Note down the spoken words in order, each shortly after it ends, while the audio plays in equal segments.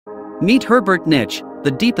Meet Herbert Nitsch, the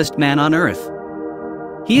deepest man on Earth.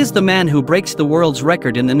 He is the man who breaks the world's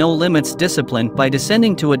record in the no-limits discipline by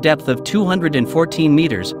descending to a depth of 214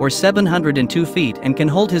 meters or 702 feet and can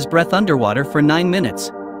hold his breath underwater for 9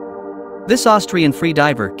 minutes. This Austrian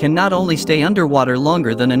freediver can not only stay underwater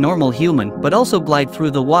longer than a normal human but also glide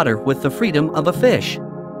through the water with the freedom of a fish.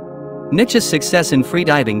 Nitsch's success in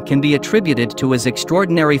freediving can be attributed to his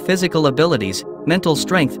extraordinary physical abilities, mental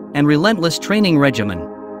strength, and relentless training regimen.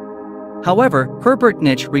 However, Herbert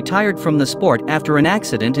Nitsch retired from the sport after an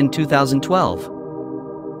accident in 2012.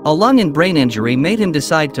 A lung and brain injury made him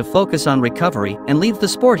decide to focus on recovery and leave the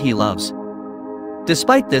sport he loves.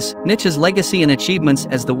 Despite this, Nitsch's legacy and achievements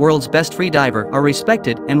as the world's best freediver are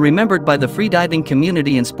respected and remembered by the freediving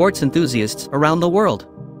community and sports enthusiasts around the world.